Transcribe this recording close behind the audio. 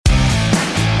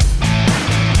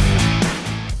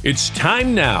It's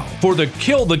time now for the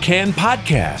Kill the Can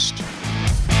Podcast.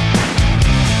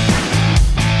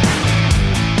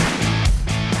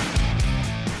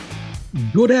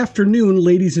 Good afternoon,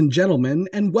 ladies and gentlemen,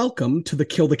 and welcome to the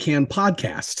Kill the Can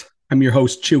Podcast. I'm your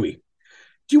host, Chewie.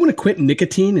 Do you want to quit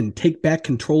nicotine and take back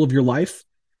control of your life?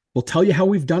 We'll tell you how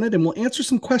we've done it, and we'll answer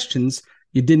some questions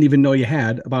you didn't even know you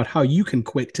had about how you can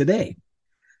quit today.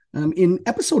 In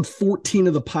episode 14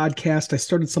 of the podcast, I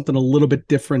started something a little bit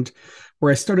different where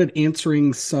I started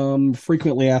answering some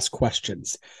frequently asked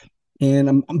questions.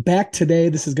 And I'm back today.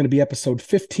 This is going to be episode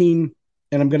 15,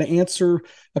 and I'm going to answer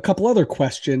a couple other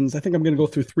questions. I think I'm going to go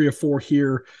through 3 or 4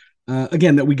 here,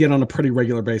 again, that we get on a pretty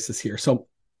regular basis here. So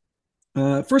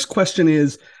first question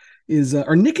is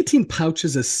are nicotine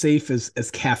pouches as safe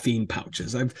as caffeine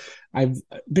pouches? I've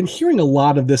been hearing a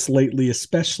lot of this lately,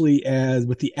 especially as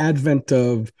with the advent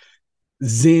of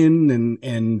Zyn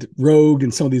and Rogue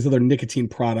and some of these other nicotine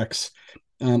products.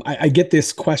 I get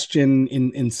this question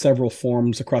in several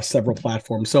forms across several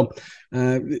platforms. So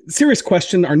serious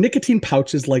question, are nicotine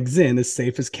pouches like Zyn as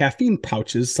safe as caffeine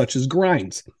pouches such as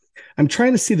grinds? I'm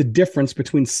trying to see the difference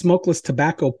between smokeless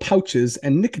tobacco pouches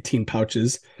and nicotine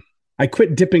pouches. I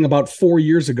quit dipping about 4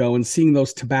 years ago, and seeing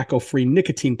those tobacco-free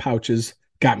nicotine pouches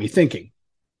got me thinking.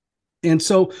 And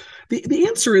so the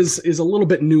answer is a little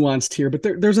bit nuanced here, but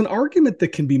there's an argument that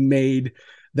can be made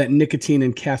that nicotine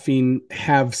and caffeine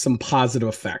have some positive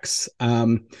effects.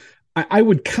 I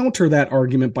would counter that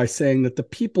argument by saying that the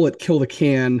people at Kill the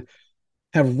Can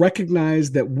have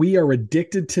recognized that we are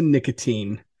addicted to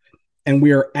nicotine, and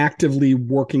we are actively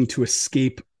working to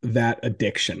escape that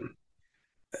addiction.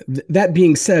 That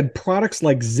being said, products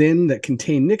like Zyn that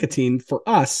contain nicotine, for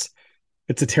us,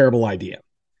 it's a terrible idea.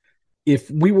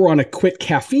 If we were on a quit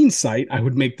caffeine site, I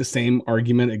would make the same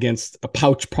argument against a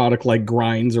pouch product like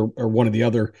Grinds or one of the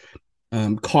other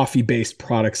coffee-based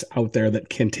products out there that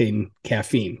contain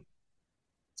caffeine.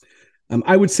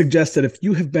 I would suggest that if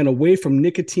you have been away from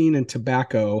nicotine and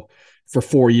tobacco for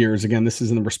 4 years, again, this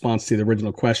is in response to the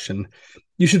original question,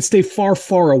 you should stay far,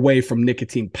 far away from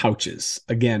nicotine pouches.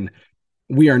 Again,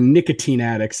 we are nicotine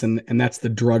addicts, and that's the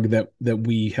drug that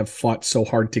we have fought so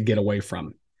hard to get away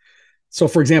from. So,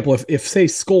 for example, if say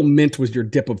Skull Mint was your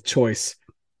dip of choice,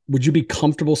 would you be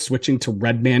comfortable switching to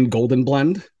Red Man Golden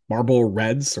Blend, Marlboro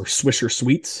Reds, or Swisher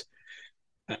Sweets?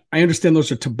 I understand those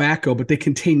are tobacco, but they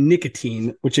contain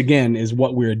nicotine, which again is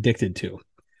what we're addicted to.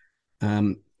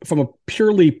 From a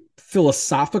purely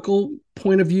philosophical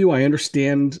point of view, I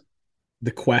understand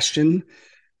the question.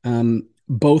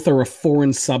 Both are a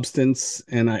foreign substance,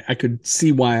 and I could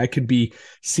see why I could be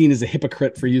seen as a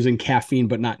hypocrite for using caffeine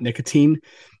but not nicotine.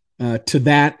 To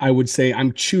that, I would say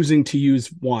I'm choosing to use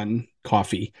one,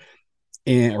 coffee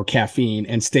or caffeine,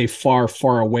 and stay far,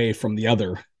 far away from the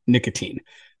other, nicotine.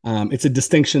 It's a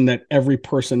distinction that every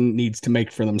person needs to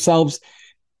make for themselves,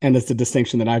 and it's a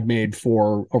distinction that I've made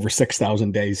for over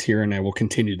 6,000 days here, and I will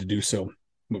continue to do so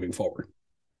moving forward.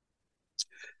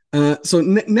 So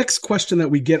next question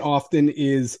that we get often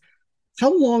is,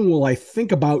 how long will I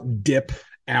think about dip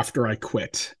after I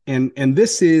quit? And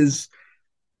this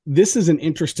is an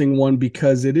interesting one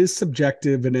because it is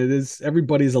subjective, and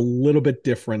everybody's a little bit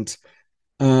different.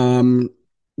 But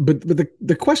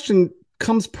the question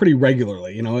comes pretty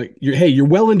regularly. You're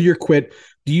well into your quit.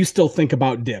 Do you still think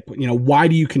about dip? Why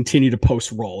do you continue to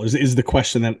post roll? Is the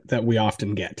question that we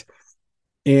often get.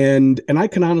 And I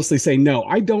can honestly say, no,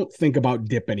 I don't think about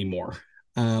dip anymore.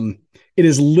 It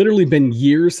has literally been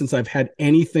years since I've had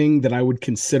anything that I would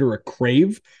consider a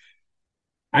crave.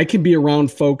 I can be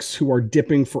around folks who are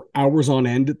dipping for hours on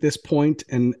end at this point,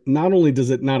 and not only does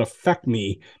it not affect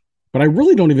me, but I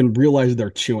really don't even realize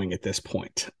they're chewing at this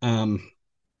point. I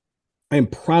am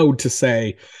proud to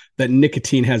say that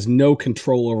nicotine has no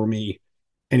control over me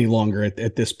any longer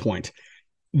at this point.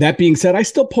 That being said, I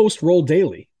still post roll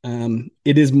daily.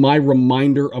 It is my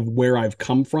reminder of where I've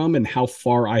come from and how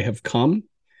far I have come.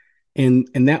 And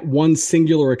that one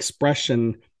singular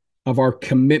expression of our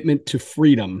commitment to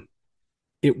freedom,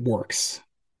 it works.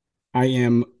 I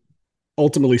am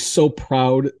ultimately so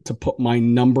proud to put my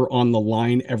number on the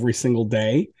line every single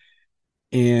day.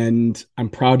 And I'm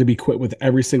proud to be quit with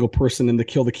every single person in the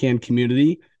Kill the Can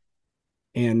community.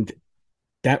 And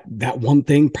that one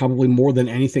thing, probably more than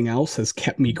anything else, has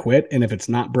kept me quit. And if it's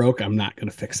not broke, I'm not going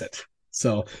to fix it.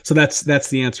 So that's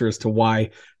the answer as to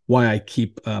why I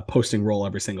keep posting roll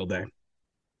every single day.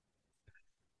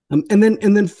 And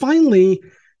then finally,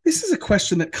 this is a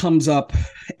question that comes up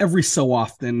every so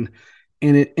often,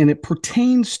 and it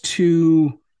pertains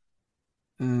to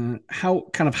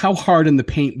how hard in the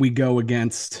paint we go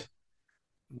against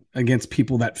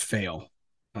people that fail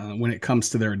when it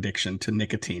comes to their addiction to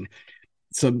nicotine.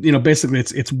 So, basically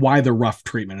it's why the rough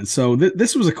treatment. And so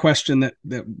this was a question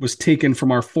that was taken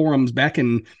from our forums back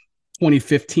in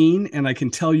 2015. And I can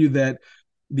tell you that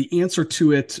the answer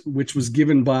to it, which was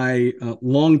given by a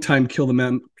longtime Kill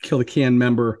the Can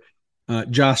member,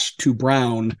 Josh to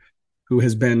Brown, who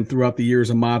has been throughout the years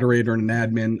a moderator and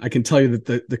an admin, I can tell you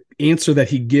that the answer that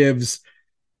he gives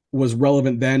was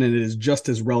relevant then, and it is just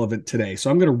as relevant today. So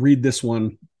I'm going to read this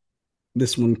one.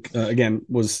 This one, again,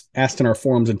 was asked in our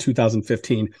forums in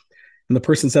 2015. And the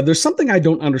person said, "There's something I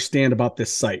don't understand about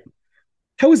this site.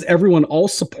 How is everyone all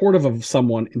supportive of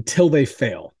someone until they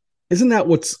fail? Isn't that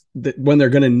when they're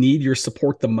going to need your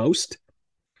support the most?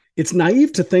 It's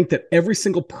naive to think that every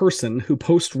single person who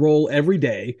posts roll every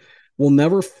day will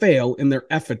never fail in their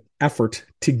effort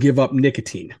to give up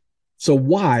nicotine. So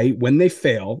why, when they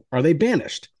fail, are they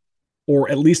banished or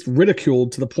at least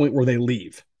ridiculed to the point where they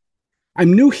leave?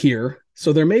 I'm new here,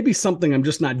 so there may be something I'm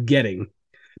just not getting,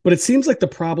 but it seems like the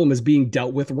problem is being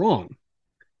dealt with wrong.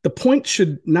 The point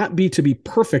should not be to be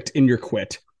perfect in your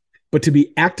quit, but to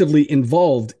be actively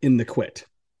involved in the quit.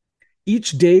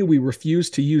 Each day we refuse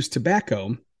to use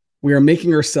tobacco, we are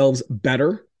making ourselves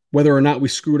better, whether or not we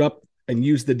screwed up and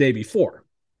used the day before.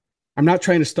 I'm not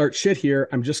trying to start shit here.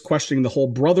 I'm just questioning the whole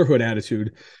brotherhood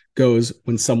attitude goes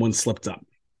when someone slipped up."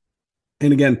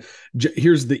 And again,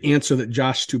 here's the answer that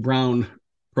Josh to Brown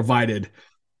provided.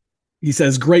 He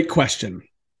says, "Great question.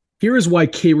 Here is why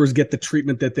K'ers get the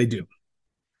treatment that they do.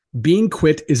 Being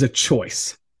quit is a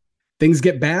choice. Things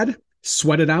get bad,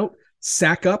 sweat it out,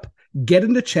 sack up, get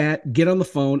into chat, get on the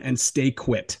phone, and stay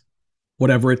quit,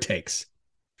 whatever it takes.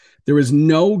 There is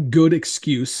no good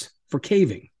excuse for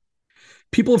caving.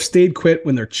 People have stayed quit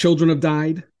when their children have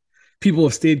died. People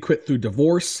have stayed quit through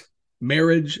divorce,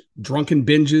 marriage, drunken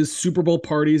binges, Super Bowl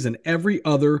parties, and every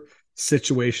other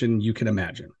situation you can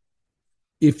imagine.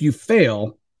 If you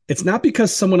fail, it's not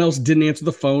because someone else didn't answer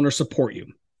the phone or support you.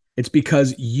 It's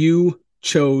because you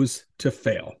chose to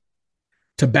fail.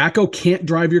 Tobacco can't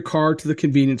drive your car to the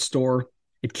convenience store.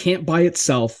 It can't buy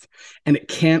itself, and it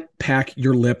can't pack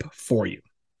your lip for you.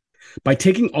 By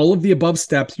taking all of the above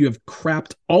steps, you have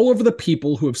crapped all over the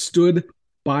people who have stood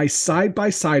by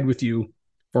side with you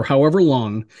for however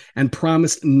long and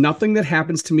promised nothing that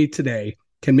happens to me today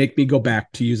can make me go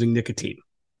back to using nicotine.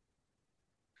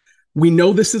 We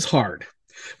know this is hard.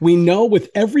 We know with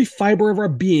every fiber of our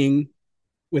being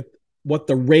with what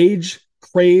the rage,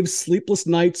 craves, sleepless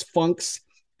nights, funks,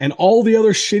 and all the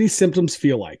other shitty symptoms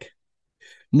feel like.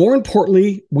 More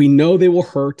importantly, we know they will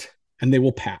hurt and they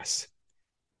will pass.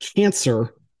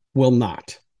 Cancer will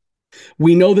not.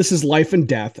 We know this is life and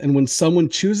death, and when someone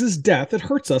chooses death, it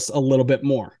hurts us a little bit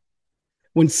more.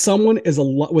 When someone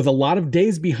with a lot of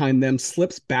days behind them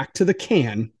slips back to the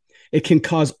can, it can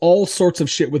cause all sorts of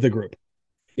shit with the group.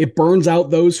 It burns out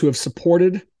those who have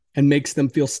supported and makes them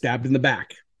feel stabbed in the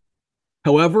back.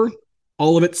 However,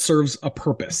 all of it serves a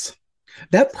purpose.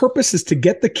 That purpose is to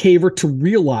get the caver to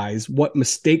realize what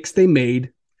mistakes they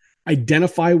made,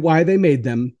 identify why they made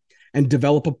them, and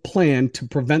develop a plan to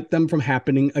prevent them from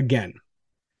happening again.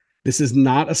 This is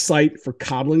not a site for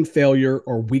coddling failure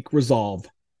or weak resolve.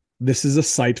 This is a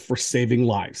site for saving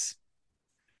lives.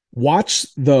 Watch,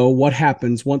 though, what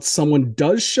happens once someone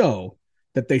does show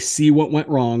that they see what went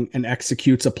wrong and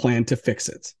executes a plan to fix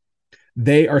it.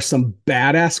 They are some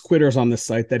badass quitters on this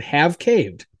site that have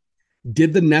caved,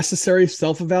 did the necessary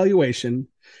self-evaluation,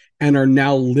 and are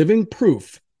now living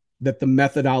proof that the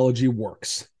methodology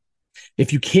works.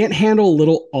 If you can't handle a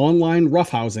little online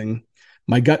roughhousing,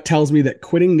 my gut tells me that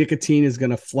quitting nicotine is going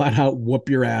to flat out whoop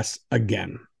your ass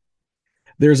again.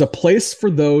 There's a place for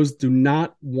those who do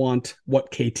not want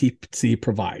what KTC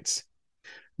provides.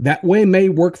 That way may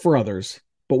work for others,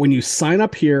 but when you sign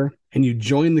up here and you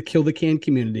join the Kill the Can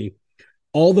community,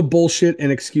 all the bullshit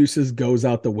and excuses goes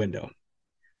out the window.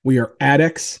 We are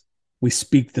addicts. We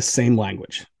speak the same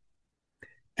language.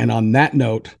 And on that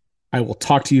note, I will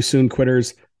talk to you soon,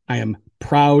 quitters. I am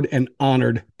proud and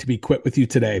honored to be quit with you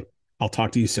today. I'll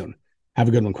talk to you soon. Have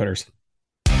a good one, quitters.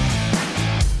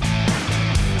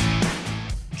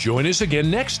 Join us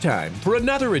again next time for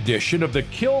another edition of the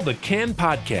Kill the Can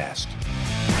Podcast.